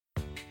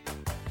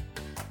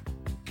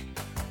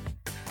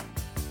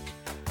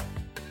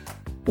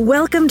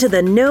Welcome to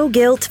the No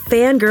Guilt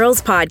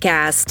Fangirls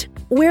Podcast,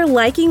 where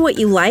liking what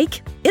you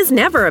like is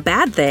never a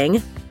bad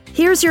thing.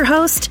 Here's your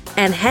host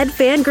and head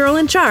fangirl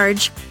in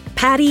charge,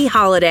 Patty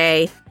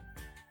Holiday.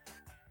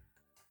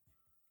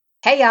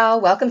 Hey y'all,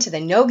 welcome to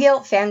the No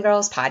Guilt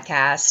Fangirls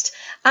Podcast.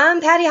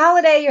 I'm Patty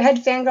Holiday, your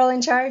head fangirl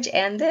in charge,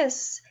 and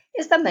this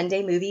is the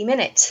Monday Movie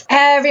Minute.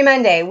 Every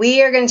Monday,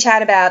 we are going to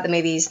chat about the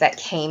movies that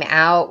came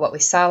out, what we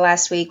saw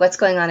last week, what's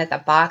going on at the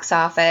box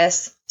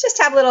office. Just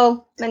have a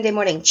little Monday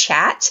morning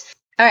chat.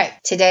 All right,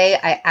 today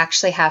I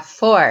actually have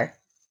four.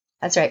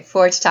 That's right,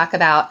 four to talk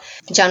about.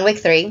 John Wick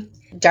 3,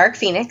 Dark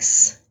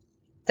Phoenix,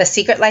 The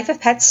Secret Life of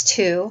Pets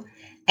 2,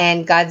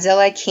 and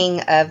Godzilla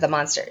King of the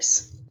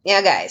Monsters.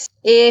 Now, guys,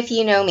 if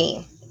you know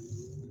me,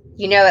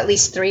 you know at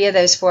least three of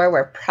those four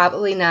were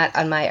probably not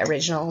on my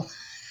original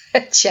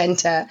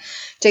agenda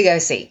to go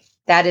see.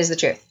 That is the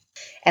truth.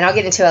 And I'll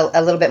get into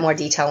a little bit more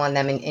detail on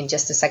them in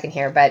just a second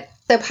here. But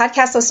so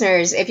podcast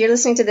listeners, if you're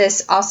listening to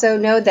this, also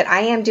know that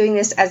I am doing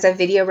this as a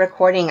video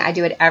recording. I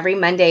do it every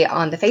Monday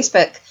on the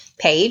Facebook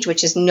page,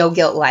 which is No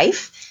Guilt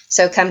Life.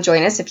 So come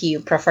join us if you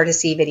prefer to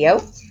see video.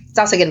 It's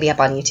also going to be up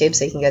on YouTube,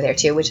 so you can go there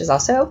too, which is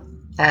also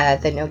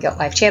the No Guilt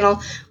Life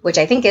channel, which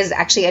I think is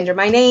actually under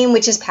my name,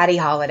 which is Patty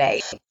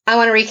Holiday. I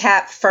want to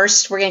recap.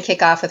 First, we're going to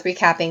kick off with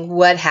recapping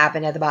what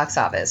happened at the box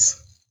office.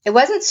 It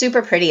wasn't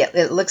super pretty.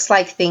 It looks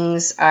like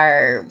things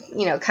are,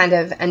 kind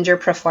of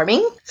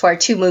underperforming for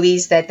two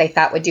movies that they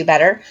thought would do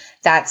better.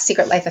 That's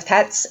Secret Life of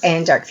Pets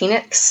and Dark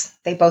Phoenix.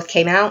 They both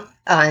came out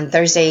on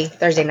Thursday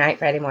night,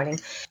 Friday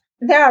morning.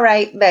 They're all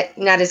right, but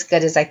not as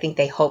good as I think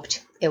they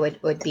hoped it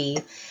would be.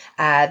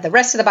 The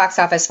rest of the box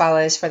office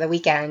follows for the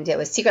weekend. It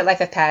was Secret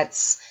Life of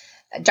Pets,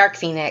 Dark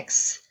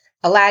Phoenix,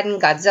 Aladdin,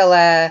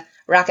 Godzilla,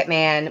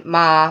 Rocketman,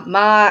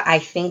 Ma, I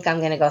think I'm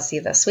going to go see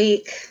this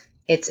week.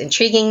 It's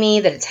intriguing me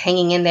that it's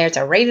hanging in there. It's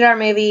a rated R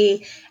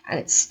movie, and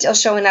it's still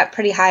showing up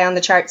pretty high on the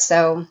charts.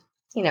 So,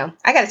 I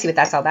got to see what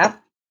that's all about.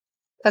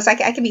 Plus,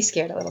 I can be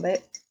scared a little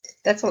bit.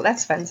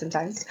 That's fun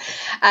sometimes.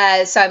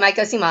 So I might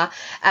go see Ma.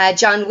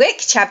 John Wick,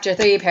 Chapter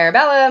 3,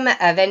 Parabellum,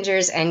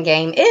 Avengers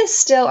Endgame is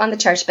still on the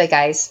charts. But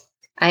guys,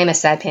 I am a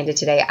sad panda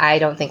today. I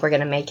don't think we're going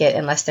to make it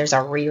unless there's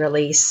a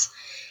re-release.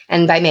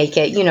 And by make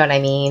it, you know what I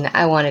mean.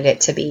 I wanted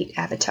it to beat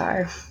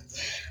Avatar.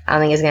 I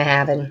don't think it's going to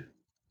happen.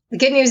 The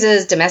good news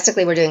is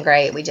domestically we're doing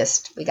great. We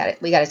got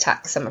to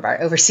talk some of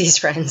our overseas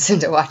friends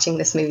into watching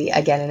this movie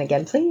again and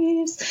again,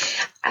 please.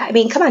 I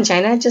mean, come on,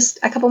 China, just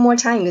a couple more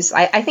times.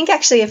 I think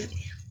actually if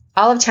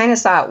all of China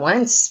saw it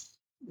once,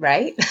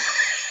 right,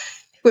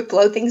 it would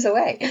blow things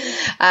away.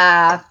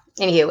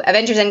 Anywho,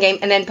 Avengers Endgame,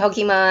 and then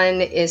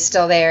Pokemon is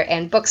still there,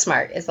 and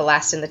Booksmart is the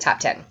last in the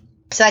top 10.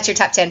 So that's your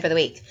top 10 for the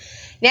week.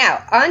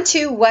 Now, on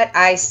to what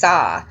I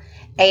saw,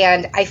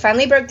 and I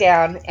finally broke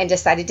down and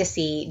decided to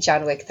see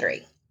John Wick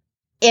 3.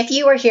 If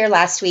you were here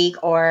last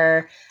week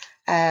or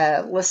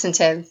listened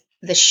to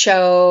the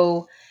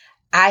show,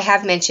 I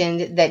have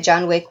mentioned that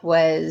John Wick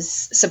was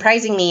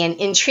surprising me and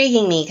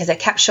intriguing me because it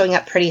kept showing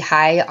up pretty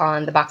high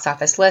on the box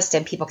office list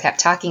and people kept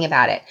talking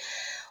about it.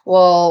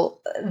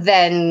 Well,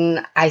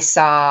 then I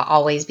saw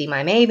Always Be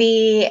My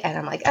Maybe, and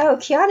I'm like, oh,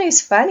 Keanu's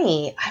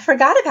funny. I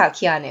forgot about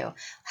Keanu.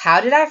 How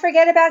did I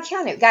forget about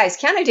Keanu? Guys,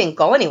 Keanu didn't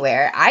go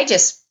anywhere. I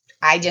just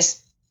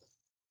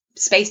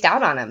spaced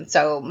out on him.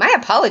 So my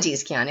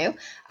apologies, Keanu.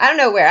 I don't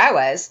know where I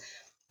was,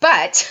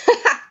 but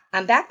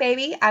I'm back,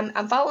 baby.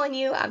 I'm following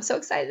you. I'm so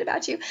excited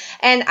about you.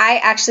 And I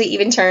actually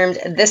even termed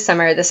this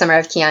summer the summer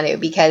of Keanu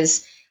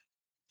because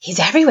he's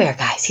everywhere,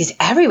 guys. He's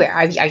everywhere.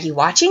 Are you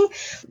watching?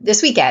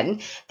 This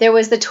weekend, there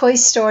was the Toy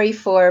Story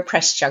 4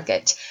 press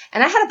junket.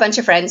 And I had a bunch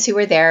of friends who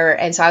were there.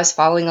 And so I was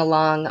following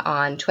along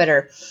on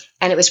Twitter.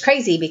 And it was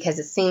crazy because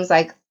it seems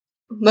like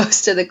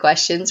most of the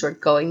questions were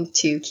going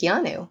to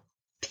Keanu.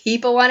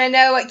 People want to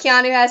know what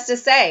Keanu has to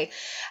say.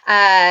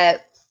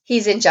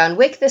 He's in John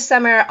Wick this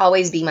summer,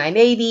 Always Be My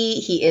Maybe.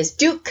 He is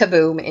Duke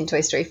Kaboom in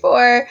Toy Story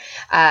 4.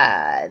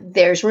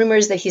 There's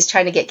rumors that he's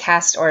trying to get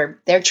cast, or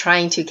they're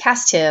trying to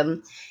cast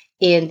him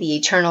in the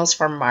Eternals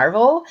for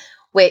Marvel,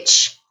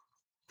 which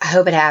I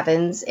hope it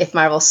happens. If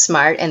Marvel's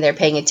smart and they're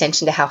paying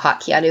attention to how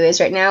hot Keanu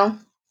is right now,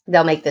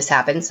 they'll make this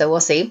happen. So we'll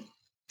see.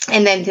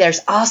 And then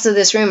there's also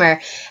this rumor,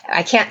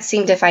 I can't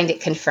seem to find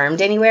it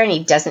confirmed anywhere, and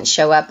he doesn't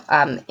show up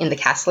in the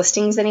cast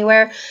listings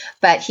anywhere,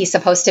 but he's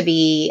supposed to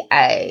be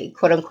a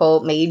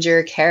quote-unquote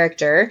major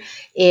character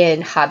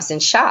in Hobbs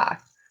and Shaw,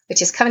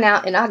 which is coming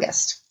out in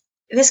August.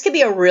 This could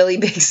be a really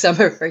big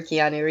summer for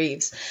Keanu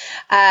Reeves.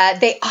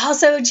 They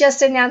also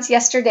just announced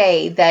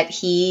yesterday that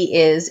he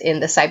is in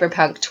the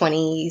Cyberpunk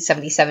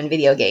 2077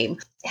 video game.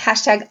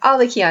 Hashtag all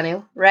the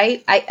Keanu,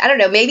 right? I don't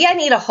know, maybe I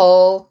need a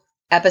whole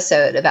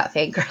episode about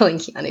fangirling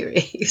Keanu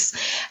Reeves.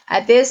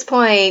 At this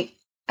point,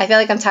 I feel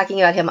like I'm talking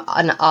about him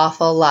an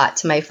awful lot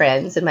to my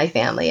friends and my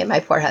family and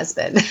my poor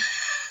husband.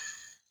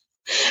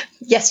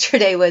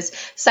 Yesterday was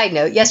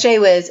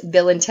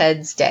Bill and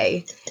Ted's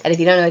Day. And if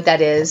you don't know what that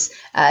is,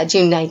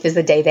 June 9th is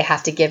the day they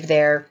have to give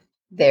their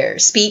their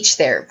speech,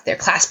 their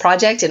class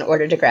project in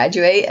order to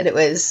graduate. And it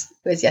was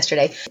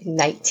yesterday,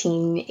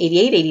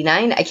 1988,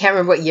 89. I can't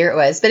remember what year it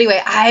was. But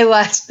anyway, I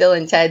watched Bill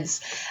and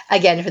Ted's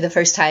again for the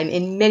first time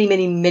in many,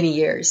 many, many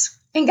years.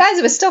 And guys,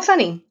 it was still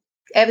funny.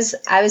 I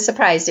was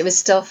surprised. It was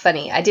still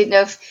funny. I didn't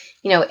know if,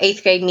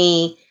 8th grade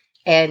me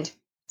and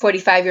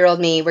 45-year-old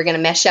me were going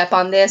to mesh up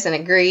on this and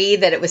agree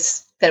that it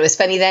was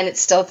funny then. It's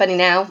still funny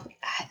now.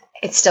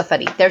 It's still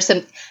funny. There's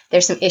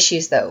some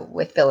issues though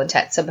with Bill and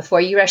Ted. So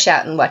before you rush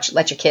out and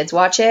let your kids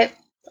watch it,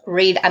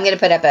 read. I'm going to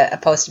put up a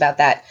post about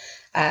that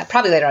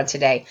probably later on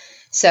today.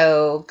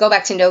 So go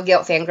back to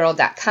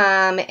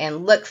noguiltfangirl.com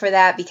and look for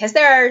that, because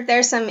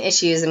there's some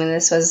issues. I mean,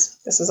 this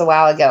was a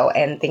while ago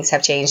and things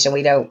have changed, and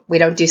we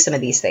don't do some of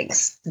these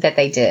things that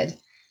they did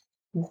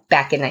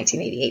back in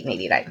 1988 and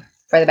 89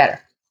 for the better.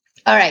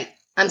 All right.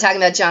 I'm talking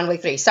about John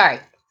Wick 3. Sorry.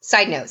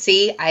 Side note.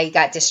 See, I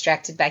got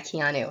distracted by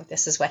Keanu.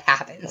 This is what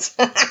happens.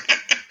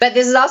 But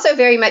this is also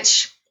very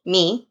much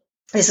me.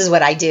 This is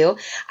what I do.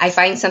 I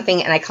find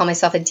something, and I call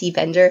myself a deep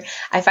ender.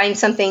 I find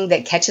something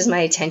that catches my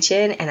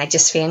attention, and I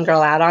just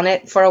fangirl out on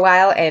it for a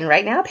while. And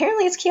right now,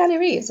 apparently, it's Keanu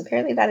Reeves.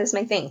 Apparently, that is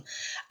my thing.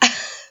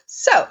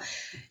 So,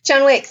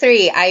 John Wick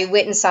 3, I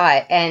went and saw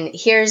it. And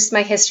here's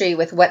my history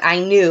with what I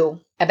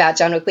knew about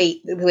John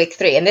Wick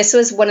 3. And this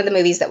was one of the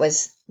movies that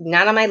was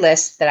not on my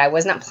list, that I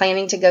was not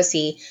planning to go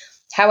see.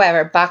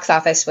 However, box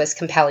office was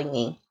compelling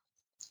me.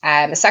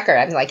 I'm a sucker.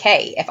 I'm like,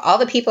 hey, if all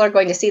the people are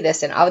going to see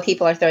this and all the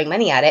people are throwing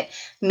money at it,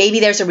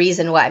 maybe there's a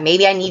reason why.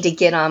 Maybe I need to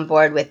get on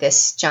board with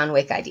this John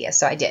Wick idea.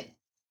 So I did.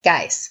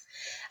 Guys,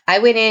 I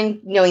went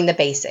in knowing the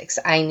basics.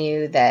 I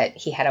knew that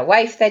he had a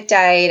wife that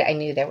died. I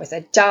knew there was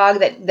a dog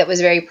that was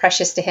very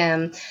precious to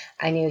him.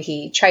 I knew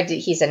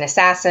he's an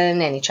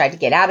assassin, and he tried to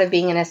get out of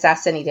being an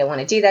assassin. He didn't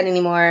want to do that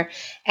anymore.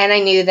 And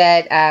I knew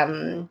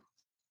that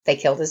they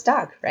killed his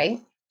dog, right?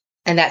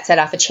 And that set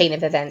off a chain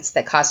of events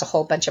that caused a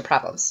whole bunch of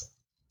problems.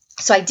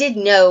 So I did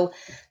know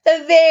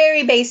the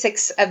very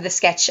basics of the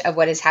sketch of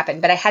what has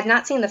happened, but I had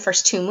not seen the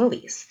first two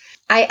movies.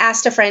 I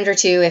asked a friend or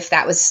two if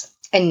that was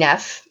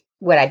enough.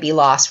 Would I be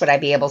lost? Would I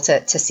be able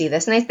to see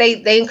this? And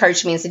they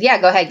encouraged me and said, yeah,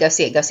 go ahead, go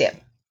see it.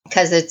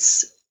 Because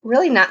it's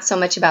really not so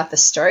much about the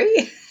story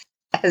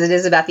as it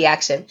is about the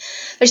action.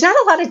 There's not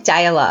a lot of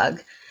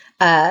dialogue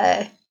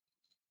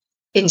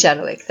in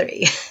John Wick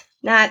 3.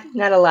 Not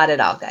a lot at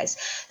all, guys.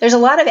 There's a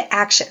lot of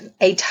action,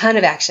 a ton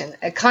of action,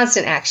 a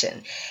constant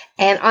action.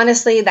 And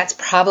honestly, that's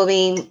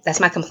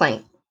my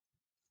complaint.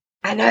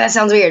 I know that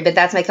sounds weird, but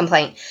that's my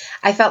complaint.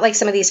 I felt like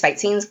some of these fight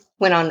scenes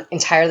went on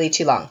entirely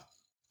too long.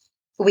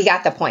 We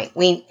got the point.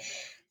 2-3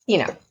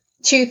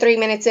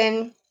 minutes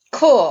in,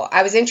 cool.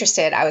 I was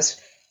interested. I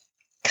was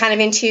kind of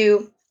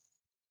into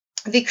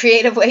the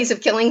creative ways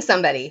of killing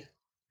somebody.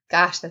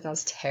 Gosh, that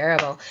sounds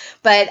terrible.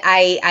 But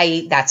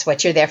I that's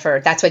what you're there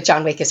for. That's what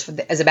John Wick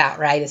is about,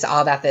 right? It's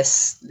all about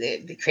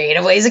the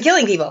creative ways of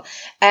killing people.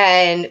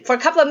 And for a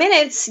couple of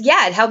minutes,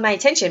 yeah, it held my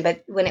attention.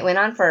 But when it went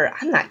on for,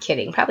 I'm not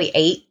kidding,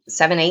 probably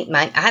 7, 8,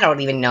 9, I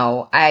don't even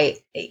know.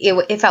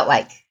 It felt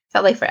like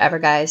forever,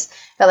 guys.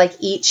 Felt like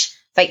each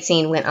fight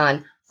scene went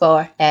on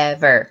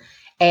forever.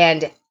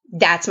 And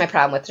that's my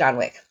problem with John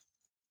Wick.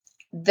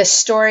 The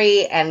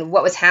story and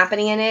what was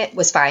happening in it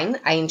was fine.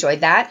 I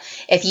enjoyed that.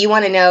 If you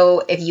want to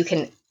know if you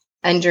can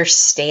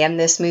understand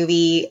this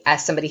movie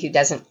as somebody who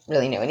doesn't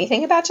really know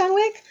anything about John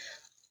Wick,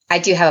 I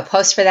do have a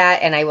post for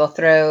that, and I will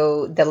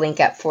throw the link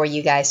up for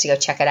you guys to go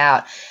check it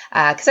out,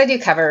 because I do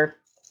cover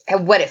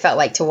what it felt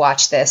like to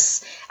watch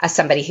this as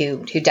somebody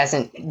who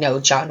doesn't know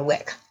John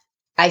Wick.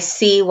 I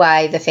see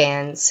why the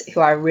fans who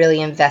are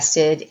really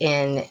invested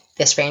in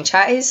this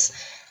franchise,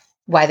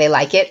 why they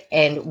like it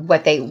and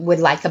what they would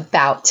like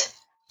about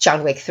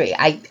John Wick 3.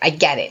 I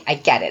get it.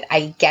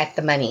 I get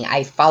the money.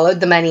 I followed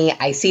the money.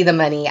 I see the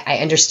money. I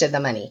understood the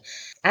money.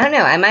 I don't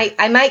know.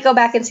 I might go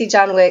back and see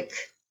John Wick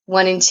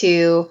 1 and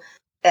 2.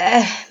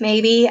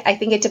 Maybe. I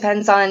think it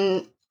depends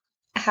on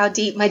how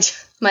deep my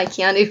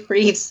Keanu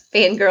Reeves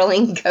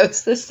fangirling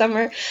goes this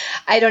summer.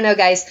 I don't know,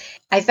 guys.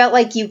 I felt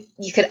like you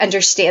could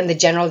understand the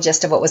general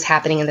gist of what was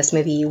happening in this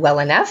movie well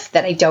enough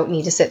that I don't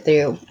need to sit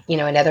through,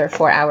 another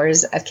 4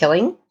 hours of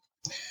killing.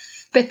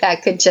 But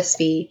that could just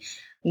be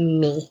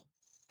me.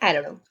 I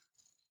don't know.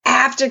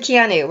 After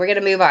Keanu, we're going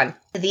to move on.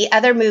 The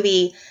other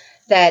movie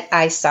that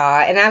I saw,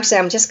 and actually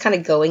I'm just kind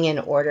of going in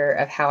order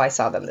of how I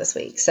saw them this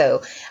week.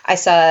 So I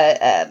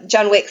saw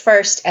John Wick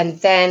first,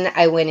 and then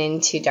I went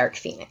into Dark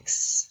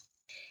Phoenix.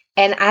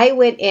 And I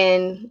went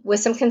in with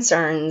some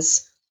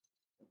concerns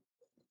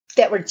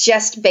that were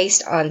just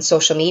based on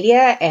social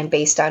media and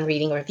based on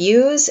reading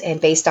reviews and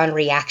based on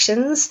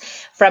reactions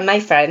from my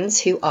friends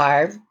who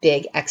are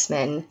big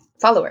X-Men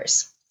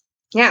followers.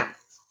 Now,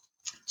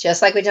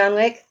 just like with John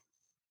Wick,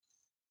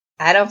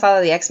 I don't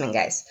follow the X-Men,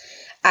 guys.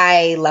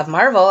 I love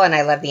Marvel and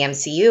I love the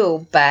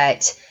MCU,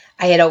 but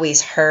I had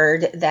always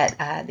heard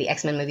that the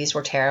X-Men movies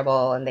were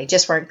terrible and they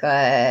just weren't good,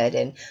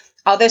 and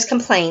all those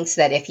complaints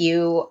that if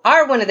you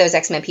are one of those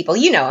X-Men people,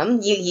 you know them,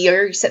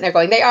 you're sitting there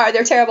going,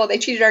 they're terrible, they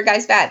treated our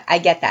guys bad. I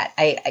get that.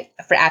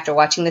 After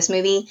watching this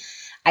movie,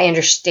 I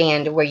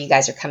understand where you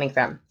guys are coming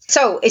from.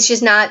 So it's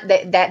just not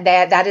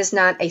that is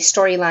not a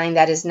storyline.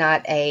 That is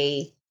not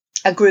a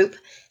group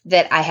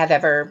that I have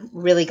ever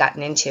really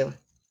gotten into.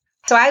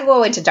 So I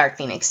go into Dark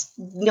Phoenix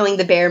knowing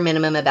the bare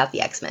minimum about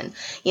the X-Men.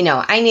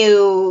 I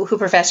knew who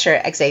Professor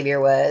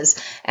Xavier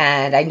was,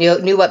 and I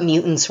knew what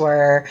mutants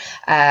were,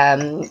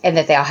 and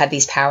that they all had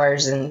these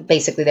powers, and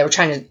basically they were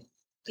trying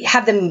to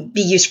have them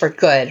be used for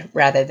good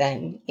rather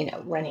than,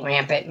 running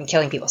rampant and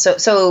killing people.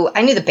 So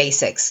I knew the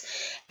basics,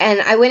 and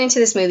I went into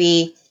this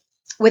movie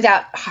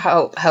without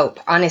hope.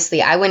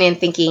 Honestly, I went in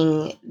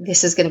thinking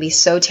this is going to be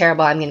so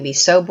terrible. I'm going to be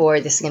so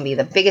bored. This is going to be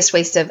the biggest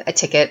waste of a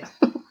ticket.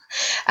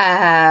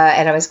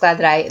 And I was glad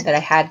that I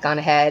had gone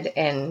ahead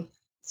and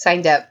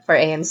signed up for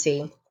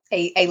AMC,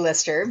 a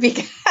lister,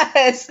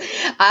 because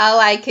all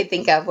I could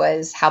think of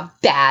was how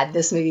bad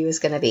this movie was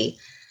going to be.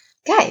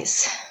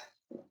 Guys,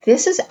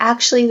 this is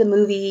actually the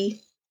movie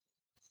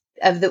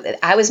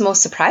I was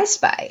most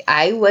surprised by.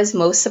 I was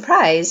most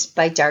surprised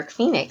by Dark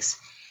Phoenix.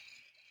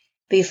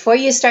 Before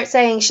you start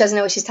saying she doesn't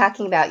know what she's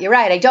talking about, you're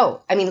right, I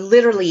don't. I mean,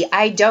 literally,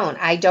 I don't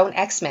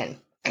X-Men.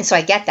 And so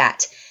I get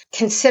that.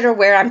 Consider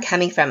where I'm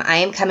coming from. I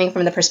am coming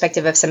from the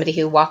perspective of somebody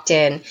who walked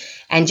in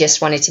and just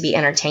wanted to be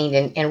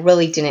entertained and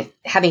really didn't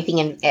have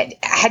anything,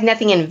 had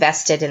nothing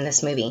invested in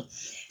this movie.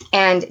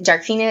 And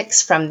Dark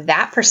Phoenix, from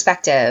that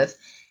perspective,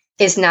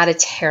 is not a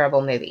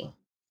terrible movie.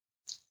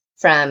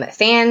 From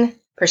fan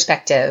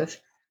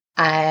perspective,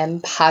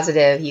 I'm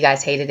positive you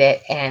guys hated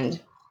it, and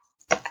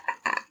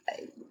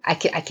I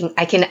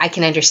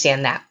can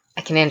understand that.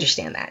 I can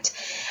understand that.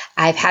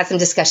 I've had some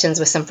discussions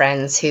with some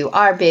friends who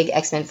are big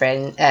X-Men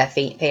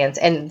fans,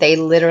 and they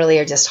literally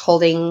are just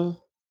holding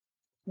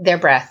their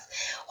breath,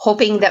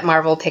 hoping that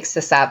Marvel picks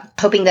this up,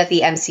 hoping that the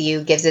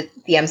MCU gives it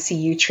the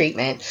MCU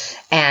treatment,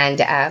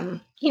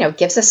 and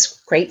gives us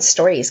great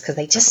stories,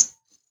 because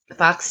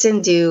Fox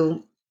didn't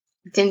do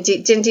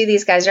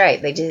these guys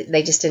right.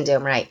 They just didn't do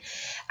them right.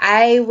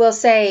 I will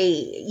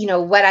say,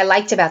 what I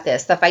liked about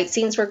this, the fight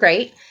scenes were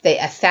great.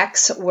 The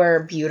effects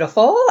were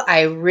beautiful.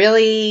 I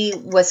really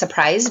was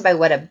surprised by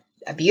what a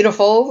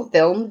beautiful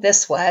film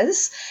this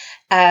was.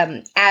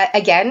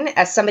 Again,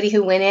 as somebody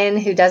who went in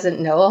who doesn't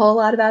know a whole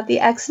lot about the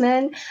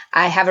X-Men,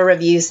 I have a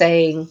review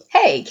saying,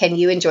 hey, can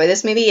you enjoy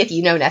this movie if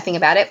you know nothing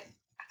about it?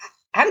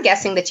 I'm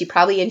guessing that you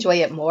probably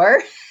enjoy it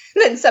more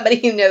than somebody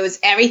who knows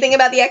everything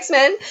about the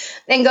X-Men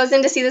and goes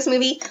in to see this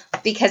movie,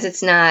 because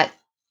it's not,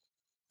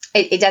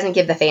 it doesn't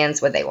give the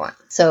fans what they want.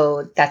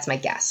 So that's my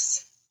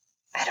guess.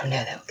 I don't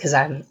know, though, because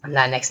I'm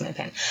not an X-Men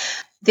fan.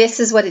 This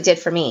is what it did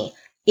for me.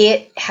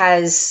 It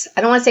has,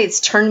 I don't want to say it's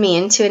turned me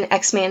into an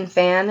X-Men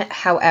fan.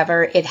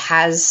 However, it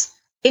has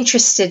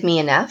interested me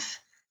enough.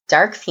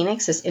 Dark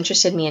Phoenix has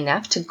interested me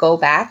enough to go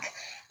back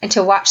and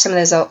to watch some of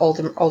those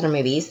older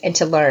movies and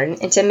to learn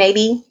and to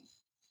maybe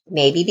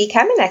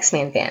become an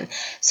X-Men fan.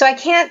 So I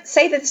can't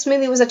say that this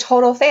movie was a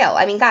total fail.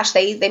 I mean, gosh,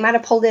 they might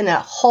have pulled in a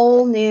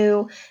whole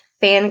new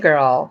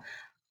fangirl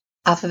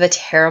off of a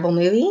terrible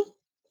movie.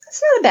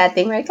 It's not a bad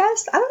thing, right,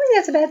 guys? I don't think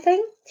that's a bad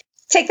thing.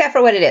 Take that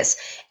for what it is.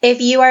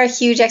 If you are a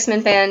huge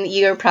X-Men fan,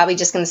 you're probably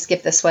just going to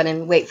skip this one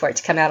and wait for it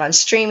to come out on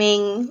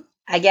streaming.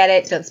 I get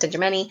it. Don't spend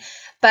your money.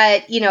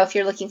 But, if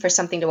you're looking for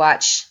something to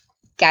watch,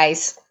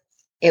 guys,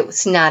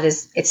 it's not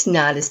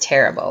as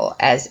terrible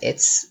as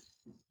it's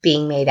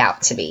being made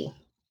out to be.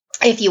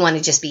 If you want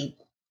to just be,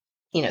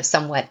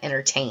 somewhat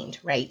entertained,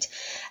 right?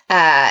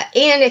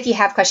 And if you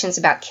have questions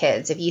about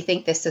kids, if you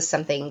think this is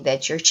something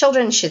that your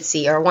children should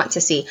see or want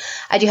to see,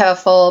 I do have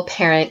a full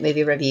parent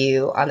movie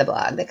review on the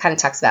blog that kind of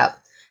talks about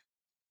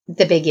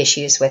the big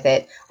issues with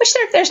it, which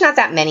there's not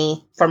that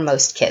many for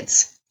most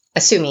kids,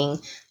 assuming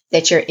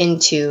that you're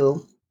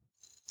into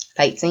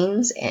fight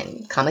scenes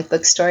and comic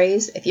book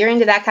stories. If you're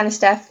into that kind of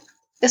stuff,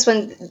 this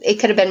one, it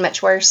could have been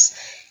much worse.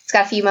 It's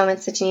got a few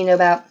moments that you need to know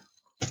about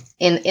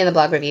in the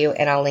blog review,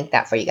 and I'll link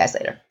that for you guys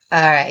later. All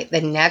right,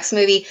 the next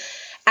movie.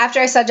 After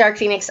I saw Dark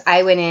Phoenix,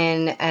 I went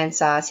in and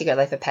saw Secret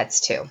Life of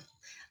Pets 2.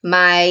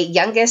 My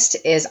youngest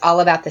is all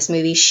about this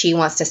movie. She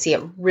wants to see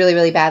it really,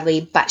 really badly,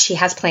 but she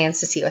has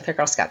plans to see it with her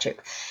Girl Scout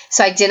troop.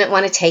 So I didn't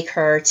want to take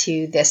her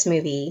to this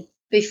movie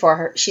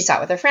before she saw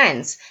it with her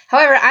friends.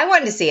 However, I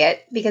wanted to see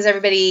it because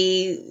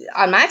everybody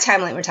on my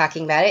timeline were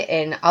talking about it,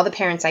 and all the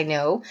parents I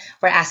know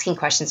were asking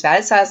questions about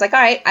it. So I was like, all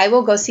right, I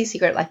will go see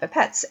Secret Life of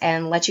Pets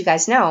and let you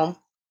guys know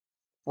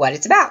what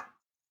it's about.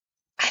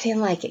 I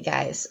didn't like it,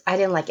 guys. I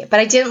didn't like it. But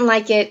I didn't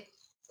like it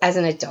as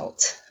an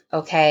adult,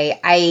 okay?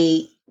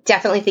 I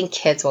definitely think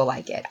kids will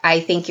like it. I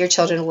think your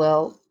children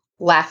will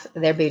laugh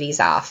their booties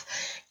off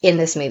in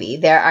this movie.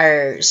 There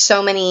are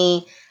so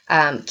many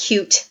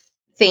cute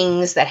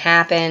things that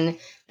happen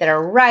that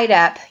are right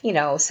up,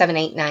 7,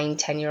 8, 9,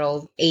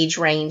 10-year-old age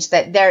range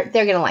that they're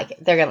going to like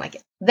it. They're going to like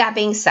it. That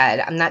being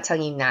said, I'm not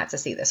telling you not to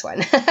see this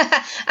one.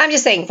 I'm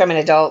just saying from an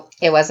adult,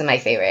 it wasn't my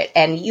favorite.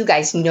 And you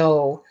guys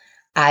know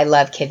I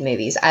love kid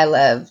movies. I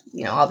love,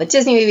 all the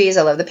Disney movies.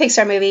 I love the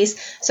Pixar movies.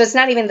 So it's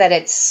not even that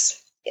it's,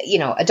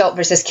 adult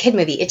versus kid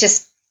movie. It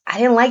just, I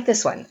didn't like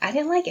this one. I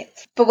didn't like it.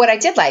 But what I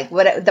did like,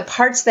 the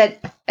parts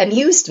that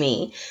amused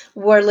me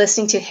were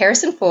listening to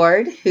Harrison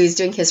Ford, who's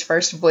doing his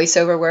first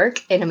voiceover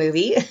work in a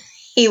movie.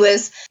 It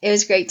was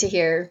great to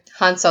hear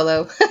Han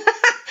Solo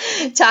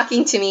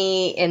talking to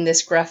me in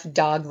this gruff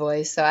dog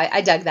voice. So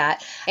I dug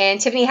that.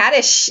 And Tiffany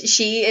Haddish,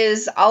 she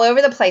is all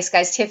over the place,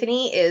 guys.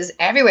 Tiffany is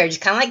everywhere.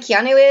 Just kind of like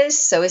Keanu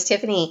is, so is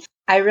Tiffany.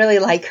 I really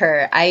like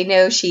her. I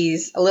know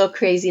she's a little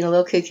crazy and a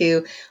little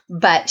cuckoo,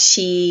 but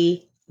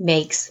she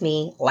makes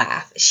me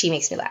laugh. She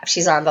makes me laugh.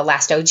 She's on The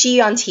Last OG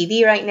on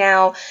TV right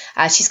now.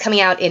 She's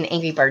coming out in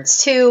Angry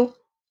Birds 2.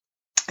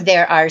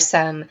 There are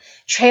some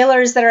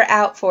trailers that are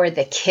out for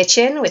The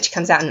Kitchen, which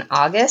comes out in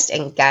August.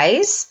 And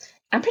guys,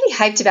 I'm pretty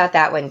hyped about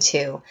that one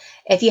too.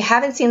 If you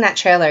haven't seen that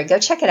trailer, go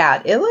check it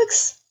out. It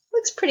looks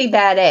pretty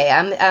bad,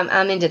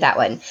 I'm into that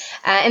one.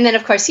 And then,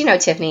 of course, you know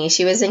Tiffany.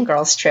 She was in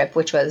Girls Trip,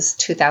 which was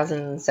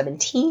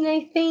 2017,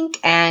 I think.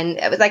 And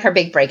it was like her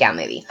big breakout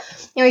movie.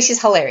 Anyway,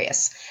 she's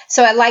hilarious.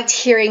 So I liked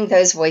hearing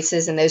those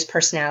voices and those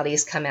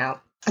personalities come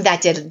out.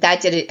 That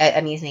did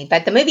amuse me.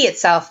 But the movie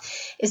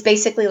itself is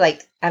basically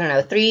like, I don't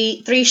know,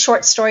 three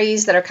short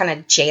stories that are kind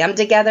of jammed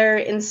together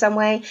in some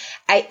way.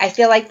 I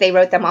feel like they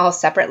wrote them all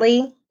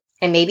separately.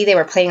 And maybe they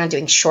were planning on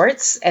doing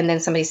shorts. And then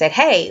somebody said,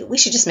 hey, we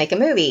should just make a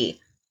movie.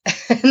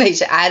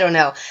 I don't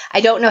know. I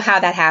don't know how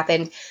that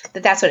happened,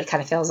 but that's what it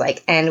kind of feels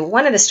like. And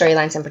one of the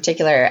storylines in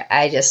particular,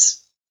 and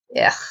that's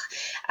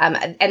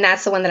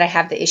the one that I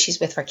have the issues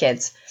with for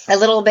kids. A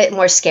little bit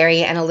more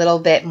scary and a little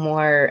bit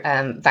more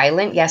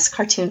violent. Yes,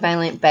 cartoon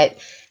violent, but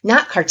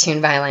not cartoon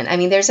violent. I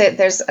mean, there's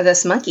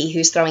this monkey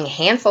who's throwing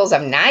handfuls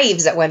of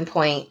knives at one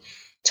point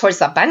towards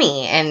the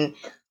bunny, and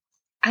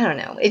I don't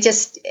know. It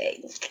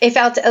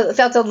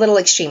felt a little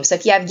extreme. So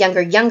if you have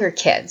younger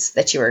kids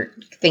that you were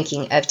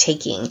thinking of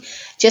taking,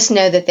 just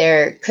know that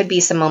there could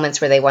be some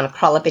moments where they want to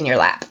crawl up in your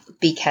lap,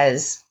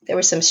 because there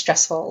were some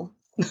stressful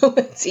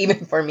moments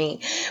even for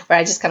me where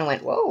I just kind of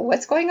went, whoa,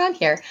 what's going on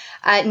here?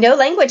 No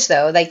language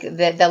though. Like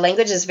the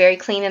language is very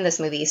clean in this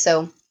movie.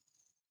 So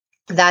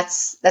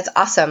that's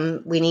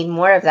awesome. We need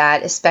more of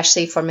that,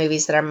 especially for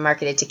movies that are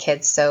marketed to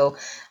kids. So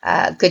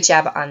good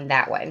job on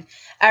that one.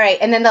 All right.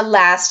 And then the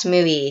last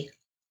movie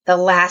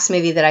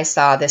that I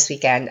saw this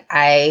weekend,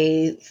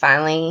 I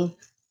finally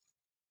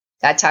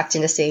got talked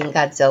into seeing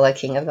Godzilla,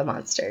 King of the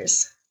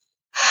Monsters.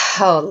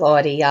 Oh,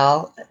 Lordy,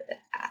 y'all.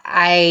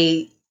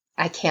 I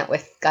can't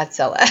with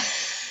Godzilla.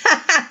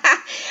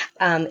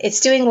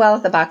 It's doing well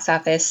at the box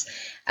office.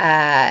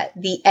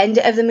 The end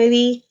of the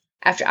movie,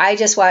 after I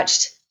just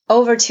watched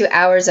over 2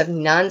 hours of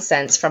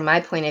nonsense from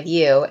my point of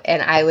view,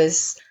 and I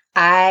was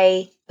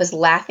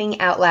laughing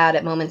out loud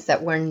at moments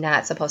that were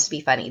not supposed to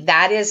be funny.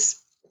 That's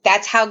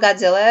how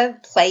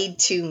Godzilla played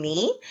to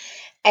me.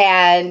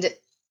 And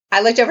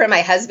I looked over at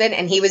my husband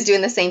and he was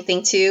doing the same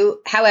thing too.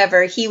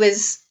 However, he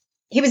was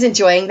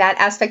enjoying that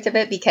aspect of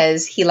it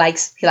because he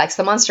likes the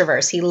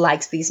Monsterverse. He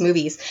likes these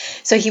movies.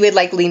 So he would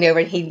like lean over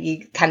and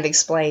he'd kind of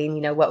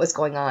explain, what was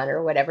going on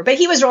or whatever. But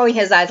he was rolling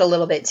his eyes a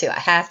little bit too. I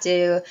have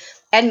to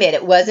admit,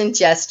 it wasn't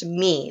just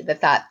me that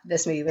thought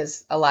this movie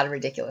was a lot of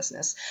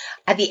ridiculousness.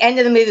 At the end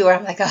of the movie where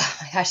I'm like, oh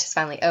my gosh, it's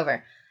finally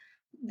over.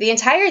 The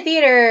entire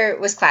theater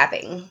was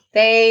clapping.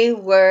 They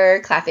were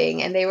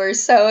clapping and they were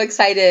so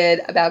excited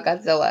about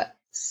Godzilla.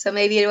 So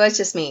maybe it was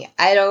just me.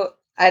 I don't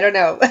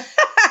know.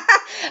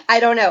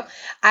 I don't know.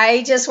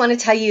 I just want to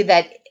tell you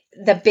that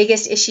the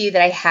biggest issue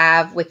that I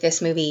have with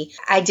this movie,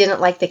 I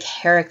didn't like the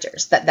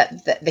characters,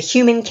 the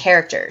human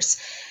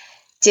characters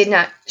did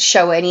not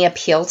show any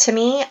appeal to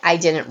me. I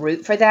didn't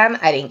root for them.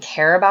 I didn't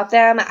care about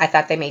them. I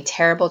thought they made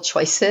terrible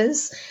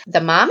choices.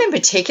 The mom in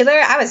particular,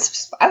 I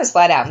was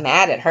flat out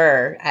mad at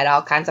her at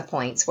all kinds of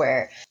points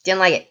where didn't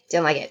like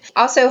it.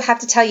 Also have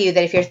to tell you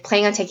that if you're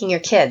planning on taking your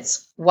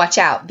kids, watch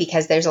out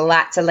because there's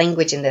lots of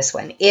language in this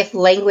one. If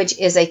language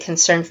is a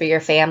concern for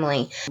your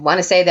family, I want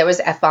to say there was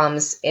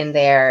F-bombs in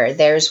there.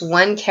 There's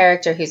one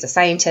character who's a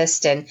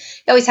scientist and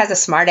he always has a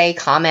smart A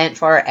comment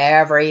for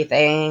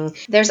everything.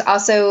 There's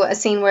also a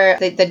scene where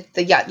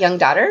the young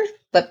daughter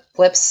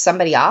flips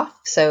somebody off.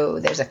 So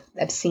there's an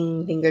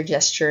obscene finger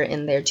gesture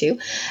in there too.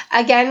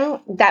 Again,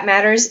 that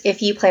matters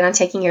if you plan on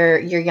taking your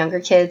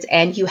younger kids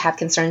and you have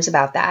concerns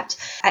about that.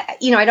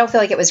 I don't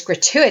feel like it was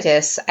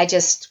gratuitous. I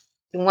just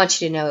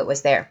want you to know it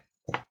was there.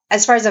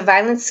 As far as the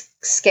violence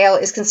scale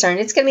is concerned,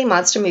 it's going to be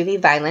monster movie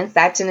violence.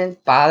 That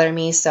didn't bother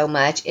me so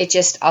much. It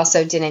just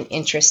also didn't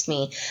interest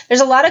me.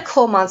 There's a lot of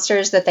cool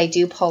monsters that they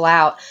do pull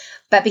out,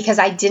 but because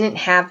I didn't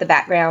have the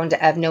background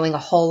of knowing a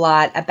whole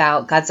lot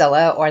about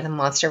Godzilla or the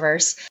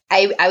Monsterverse,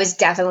 I was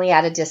definitely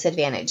at a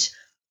disadvantage.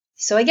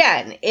 So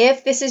again,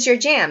 if this is your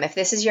jam, if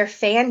this is your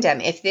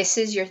fandom, if this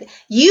is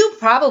you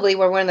probably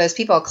were one of those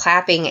people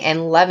clapping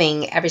and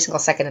loving every single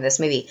second of this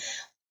movie.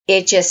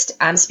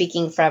 I'm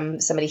speaking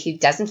from somebody who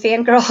doesn't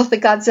fangirl the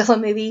Godzilla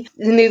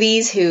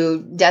movies,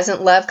 who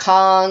doesn't love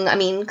Kong. I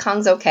mean,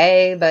 Kong's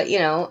okay, but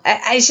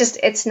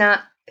it's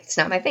not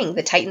my thing.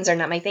 The Titans are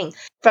not my thing.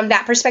 From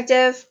that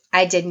perspective,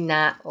 I did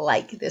not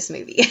like this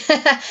movie.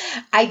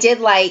 I did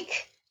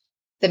like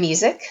The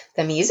music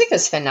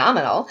was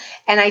phenomenal.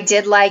 And I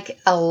did like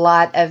a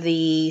lot of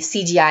the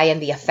CGI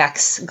and the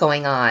effects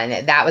going on.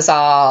 That was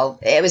all,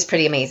 it was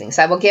pretty amazing.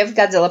 So I will give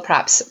Godzilla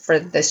props for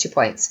those 2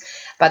 points.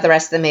 But the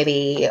rest of the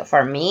movie,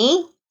 for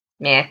me,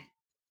 meh.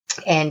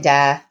 And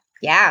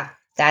yeah,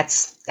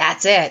 that's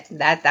it.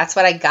 That's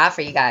what I got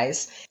for you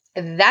guys.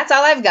 That's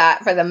all I've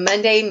got for the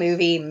Monday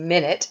Movie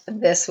Minute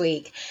this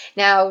week.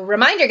 Now,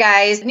 reminder,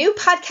 guys, new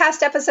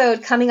podcast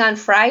episode coming on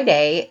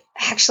Friday.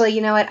 Actually,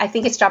 you know what? I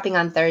think it's dropping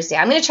on Thursday.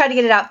 I'm going to try to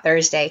get it out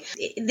Thursday.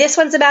 This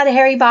one's about a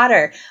Harry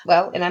Potter.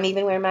 Well, and I'm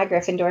even wearing my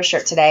Gryffindor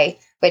shirt today,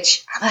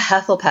 which I'm a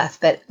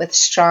Hufflepuff, but with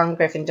strong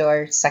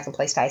Gryffindor second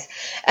place ties.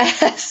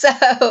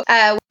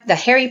 The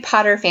Harry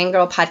Potter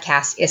Fangirl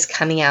podcast is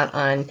coming out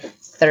on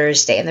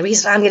Thursday. And the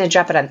reason I'm going to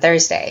drop it on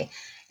Thursday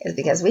is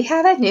because we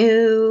have a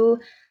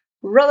new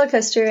roller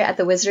coaster at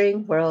the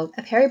Wizarding World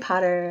of Harry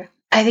Potter.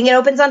 I think it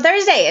opens on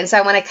Thursday. And so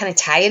I want to kind of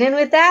tie it in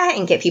with that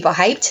and get people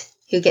hyped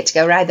who get to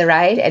go ride the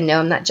ride. And no,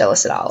 I'm not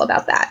jealous at all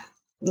about that.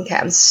 Okay,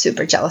 I'm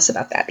super jealous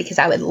about that because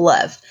I would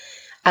love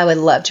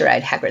to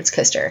ride Hagrid's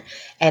coaster.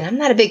 And I'm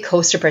not a big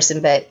coaster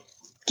person, but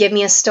give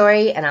me a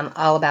story and I'm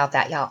all about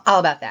that, y'all.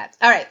 All about that.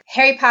 All right,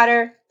 Harry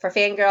Potter for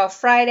Fangirl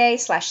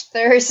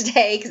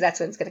Friday/Thursday, because that's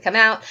when it's going to come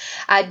out.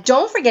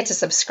 Don't forget to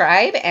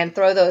subscribe and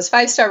throw those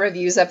 5-star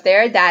reviews up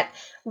there. That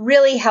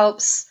really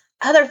helps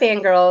other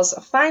fangirls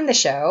find the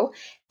show.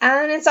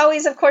 And it's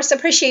always, of course,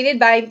 appreciated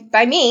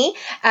by me.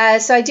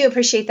 So I do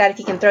appreciate that if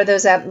you can throw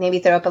those up, maybe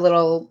throw up a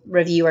little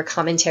review or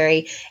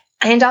commentary.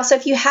 And also,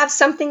 if you have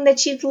something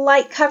that you'd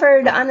like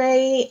covered on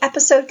a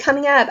episode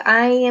coming up,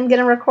 I am going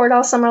to record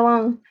all summer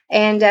long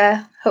and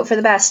hope for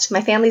the best.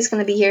 My family's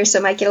going to be here, so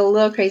it might get a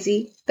little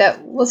crazy, but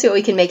we'll see what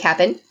we can make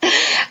happen.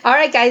 All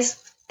right, guys.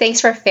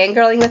 Thanks for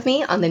fangirling with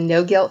me on the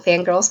No Guilt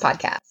Fangirls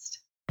podcast.